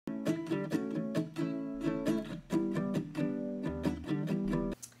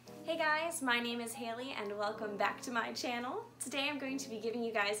guys, my name is Haley and welcome back to my channel. Today I'm going to be giving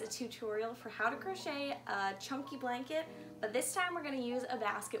you guys a tutorial for how to crochet a chunky blanket, but this time we're going to use a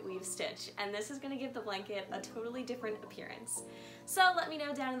basket weave stitch, and this is going to give the blanket a totally different appearance. So let me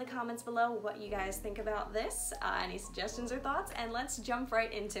know down in the comments below what you guys think about this, any suggestions or thoughts, and let's jump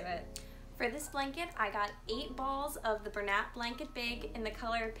right into it. For this blanket, I got 8 balls of the Bernat Blanket Big in the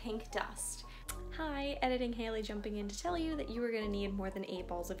color Pink Dust. Hi, Editing Haley jumping in to tell you that you are going to need more than 8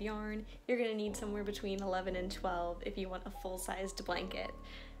 balls of yarn. You're going to need somewhere between 11 and 12 if you want a full-sized blanket.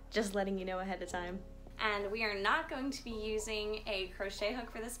 Just letting you know ahead of time. And we are not going to be using a crochet hook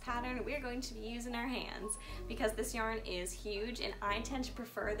for this pattern. We are going to be using our hands because this yarn is huge and I tend to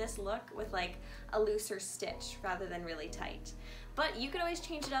prefer this look with like a looser stitch rather than really tight. But you could always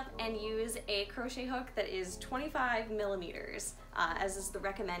change it up and use a crochet hook that is 25 millimeters, as is the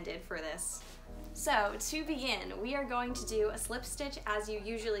recommended for this. So to begin, we are going to do a slip stitch as you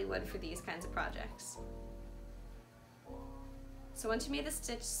usually would for these kinds of projects. So once you've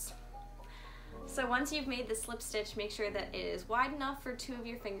made the slip stitch, make sure that it is wide enough for 2 of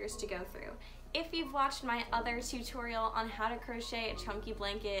your fingers to go through. If you've watched my other tutorial on how to crochet a chunky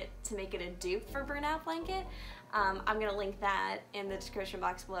blanket to make it a dupe for Bernat Blanket, I'm going to link that in the description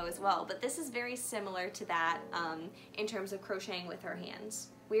box below as well. But this is very similar to that in terms of crocheting with our hands.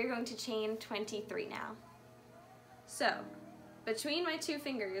 We are going to chain 23 now. So between my 2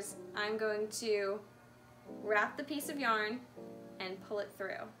 fingers, I'm going to wrap the piece of yarn and pull it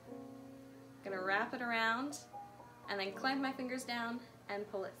through. I'm going to wrap it around and then clamp my fingers down and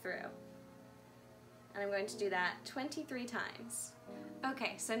pull it through. And I'm going to do that 23 times.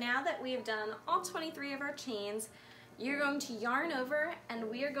 Okay, so now that we have done all 23 of our chains, you're going to yarn over and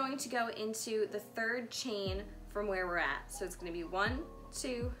we are going to go into the 3rd chain from where we're at. So it's going to be 1,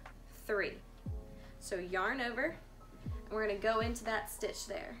 2, 3. So yarn over and we're going to go into that stitch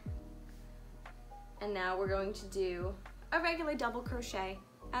there. And now we're going to do a regular double crochet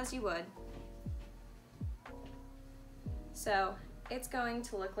as you would. So it's going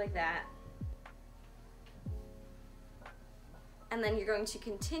to look like that. And then you're going to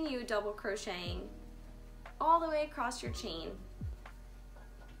continue double crocheting all the way across your chain.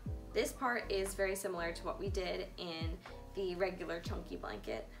 This part is very similar to what we did in the regular chunky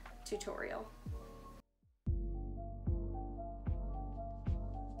blanket tutorial.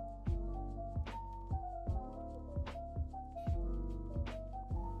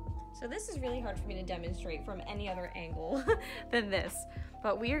 So this is really hard for me to demonstrate from any other angle than this,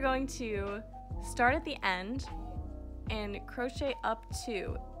 but we are going to start at the end and crochet up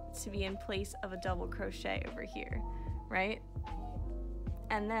to be in place of a double crochet over here, right?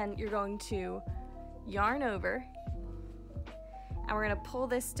 And then you're going to yarn over and we're going to pull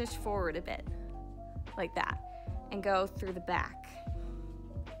this stitch forward a bit like that and go through the back.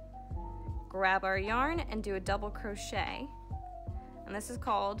 Grab our yarn and do a double crochet, and this is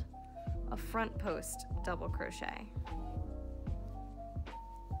called a front post double crochet.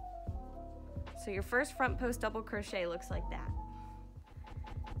 So your first front post double crochet looks like that.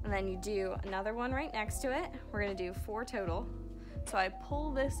 And then you do another one right next to it. We're going to do 4 total. So I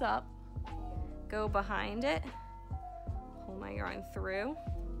pull this up, go behind it, pull my yarn through,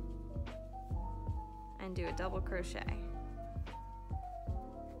 and do a double crochet.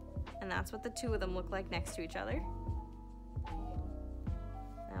 And that's what the 2 of them look like next to each other.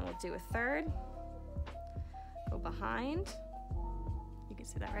 And we'll do a 3rd, go behind. You can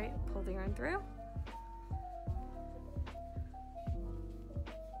see that, right? Pull the yarn through.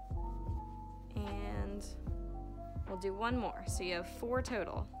 And we'll do 1 more. So you have 4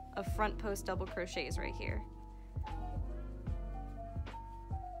 total of front post double crochets right here.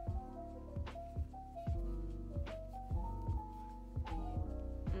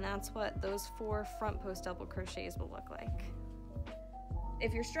 And that's what those 4 front post double crochets will look like.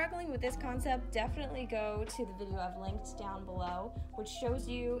 If you're struggling with this concept, definitely go to the video I've linked down below, which shows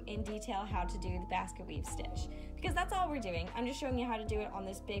you in detail how to do the basket weave stitch. Because that's all we're doing. I'm just showing you how to do it on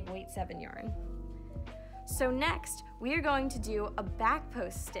this big weight 7 yarn. So next, we are going to do a back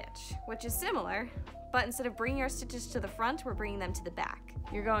post stitch, which is similar, but instead of bringing our stitches to the front, we're bringing them to the back.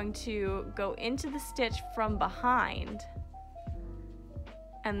 You're going to go into the stitch from behind,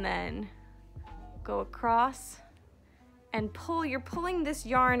 and then go across, and pull. You're pulling this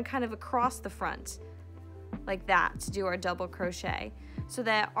yarn kind of across the front like that to do our double crochet so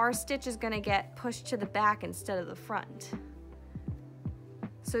that our stitch is going to get pushed to the back instead of the front.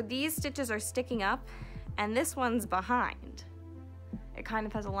 So these stitches are sticking up and this one's behind. It kind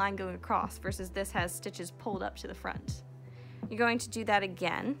of has a line going across versus this has stitches pulled up to the front. You're going to do that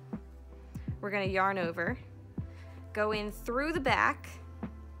again. We're going to yarn over, go in through the back,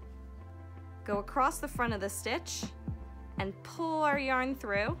 go across the front of the stitch and pull our yarn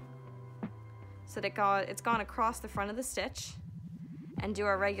through so that it's gone across the front of the stitch, and do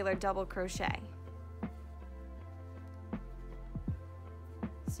our regular double crochet.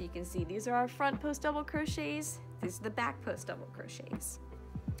 So you can see these are our front post double crochets, these are the back post double crochets.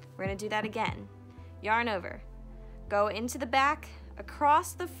 We're going to do that again. Yarn over, go into the back,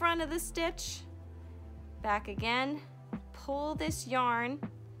 across the front of the stitch, back again, pull this yarn,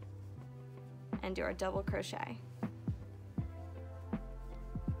 and do our double crochet.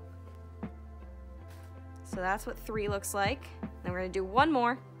 So that's what 3 looks like. Then we're going to do one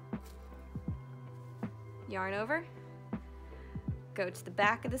more. Yarn over, go to the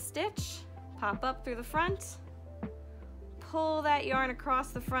back of the stitch, pop up through the front, pull that yarn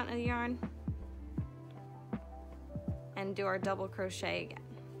across the front of the yarn, and do our double crochet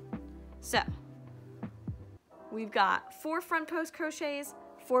again. So we've got 4 front post crochets,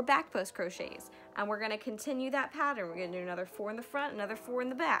 4 back post crochets, and we're going to continue that pattern. We're going to do another 4 in the front, another 4 in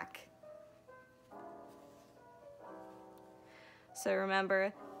the back. So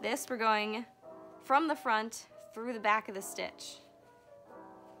remember, this we're going from the front through the back of the stitch,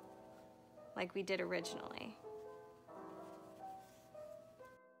 like we did originally.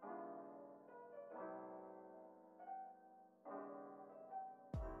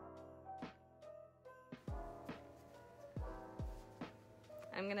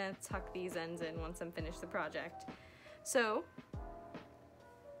 I'm gonna tuck these ends in once I'm finished the project. So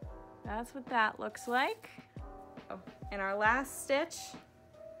that's what that looks like. Oh, in our last stitch,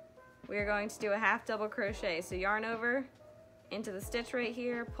 we are going to do a half double crochet. So yarn over into the stitch right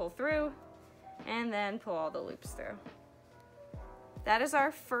here, pull through, and then pull all the loops through. That is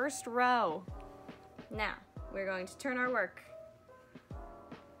our first row. Now, we're going to turn our work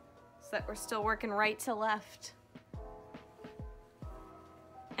so that we're still working right to left.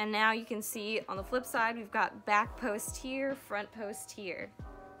 And now you can see on the flip side, we've got back post here, front post here.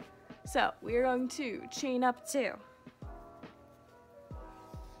 So we're going to chain up 2.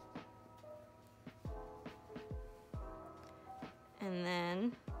 And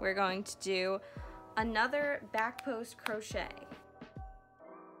then we're going to do another back post crochet.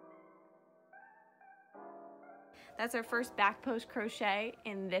 That's our first back post crochet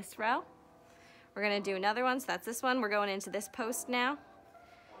in this row. We're gonna do another one, so that's this one. We're going into this post now.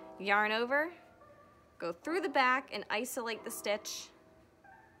 Yarn over, go through the back and isolate the stitch,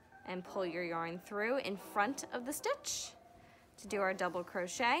 and pull your yarn through in front of the stitch to do our double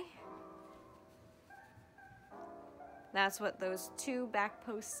crochet. That's what those 2 back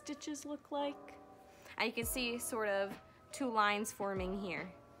post stitches look like. And you can see sort of 2 lines forming here.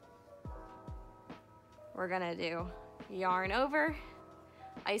 We're gonna do yarn over,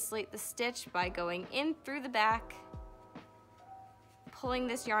 isolate the stitch by going in through the back, pulling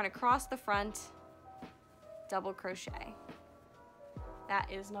this yarn across the front, double crochet.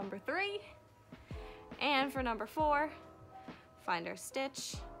 That is number 3. And for number 4, find our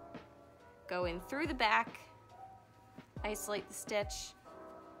stitch, go in through the back, isolate the stitch,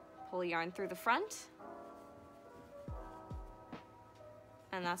 pull yarn through the front,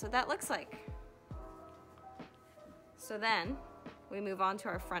 and that's what that looks like. So then we move on to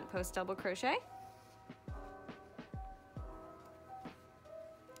our front post double crochet.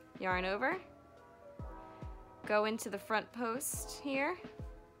 Yarn over, go into the front post here.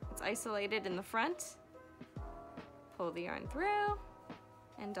 It's isolated in the front. Pull the yarn through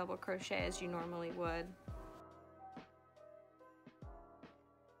and double crochet as you normally would.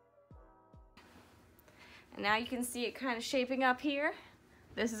 And now you can see it kind of shaping up here.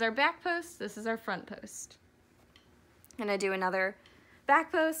 This is our back post, this is our front post. I'm gonna do another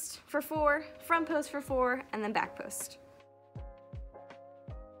back post for 4, front post for 4, and then back post.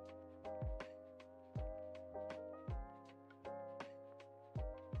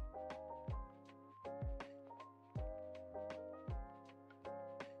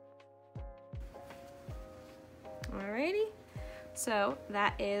 Alrighty, so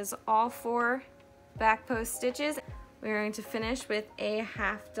that is all 4 back post stitches. We're going to finish with a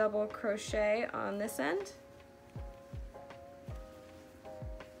half double crochet on this end.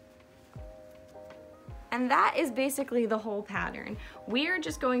 And that is basically the whole pattern. We are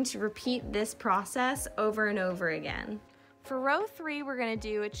just going to repeat this process over and over again. For row 3, we're going to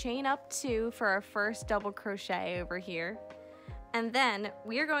do a chain up 2 for our first double crochet over here. And then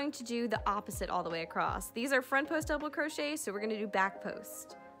we are going to do the opposite all the way across. These are front post double crochets, so we're going to do back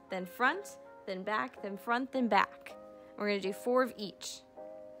post. Then front, then back, then front, then back. We're going to do 4 of each.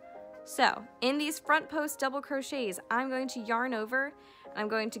 So in these front post double crochets, I'm going to yarn over, and I'm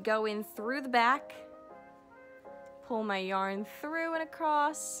going to go in through the back, pull my yarn through and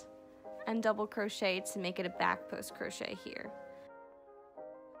across, and double crochet to make it a back post crochet here.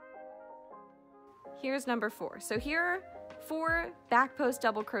 Here's number 4. So here are 4 back post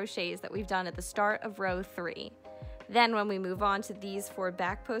double crochets that we've done at the start of row 3. Then when we move on to these 4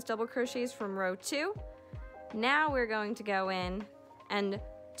 back post double crochets from row 2, now we're going to go in and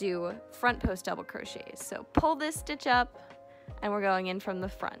do front post double crochets. So pull this stitch up and we're going in from the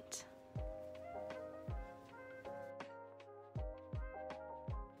front.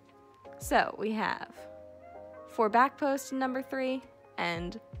 So we have 4 back posts in number 3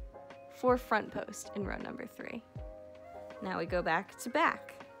 and 4 front posts in row number 3. Now we go back to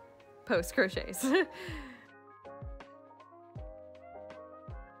back post crochets. And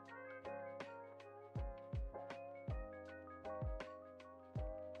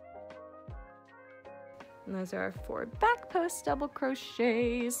those are our 4 back post double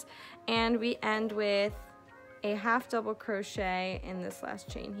crochets, and we end with a half double crochet in this last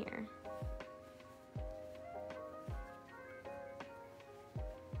chain here.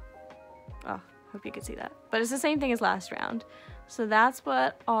 Oh, hope you could see that. But it's the same thing as last round. So that's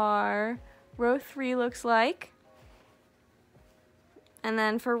what our row 3 looks like. And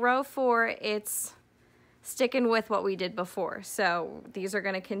then for row 4, it's sticking with what we did before. So these are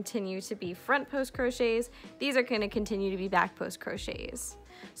going to continue to be front post crochets. These are going to continue to be back post crochets.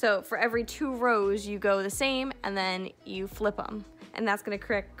 So for every 2 rows, you go the same and then you flip them. And that's going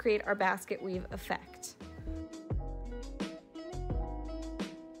to create our basket weave effect.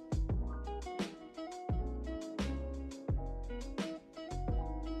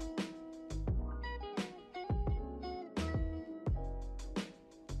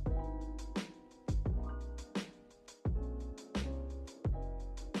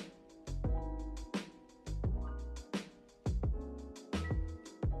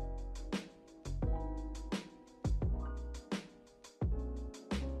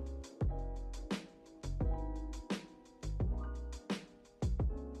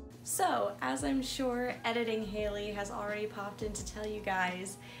 So, as I'm sure Editing Haley has already popped in to tell you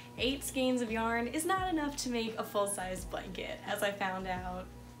guys, 8 skeins of yarn is not enough to make a full-size blanket, as I found out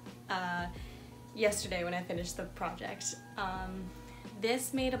yesterday when I finished the project.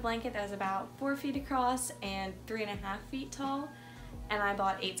 This made a blanket that was about 4 feet across and 3.5 feet tall, and I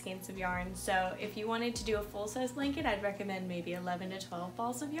bought 8 skeins of yarn. So if you wanted to do a full-size blanket, I'd recommend maybe 11 to 12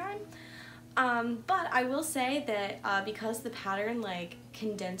 balls of yarn. But I will say that because the pattern like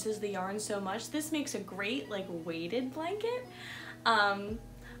condenses the yarn so much, this makes a great like weighted blanket.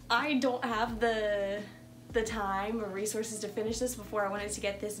 I don't have the time or resources to finish this before I wanted to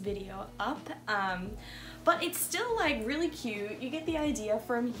get this video up, but it's still like really cute. You get the idea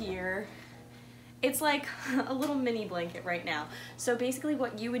from here. It's like a little mini blanket right now. So basically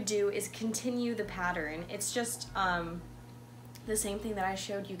what you would do is continue the pattern. It's just the same thing that I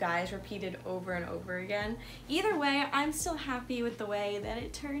showed you guys repeated over and over again. Either way, I'm still happy with the way that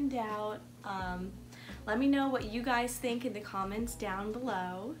it turned out. Let me know what you guys think in the comments down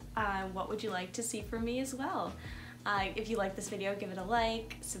below. What would you like to see from me as well? If you like this video, give it a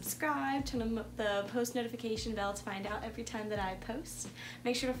like, subscribe, turn on the post notification bell to find out every time that I post.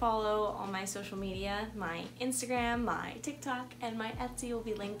 Make sure to follow all my social media. My Instagram, my TikTok, and my Etsy will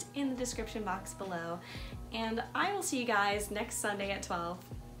be linked in the description box below. And I will see you guys next Sunday at 12.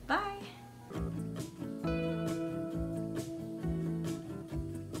 Bye!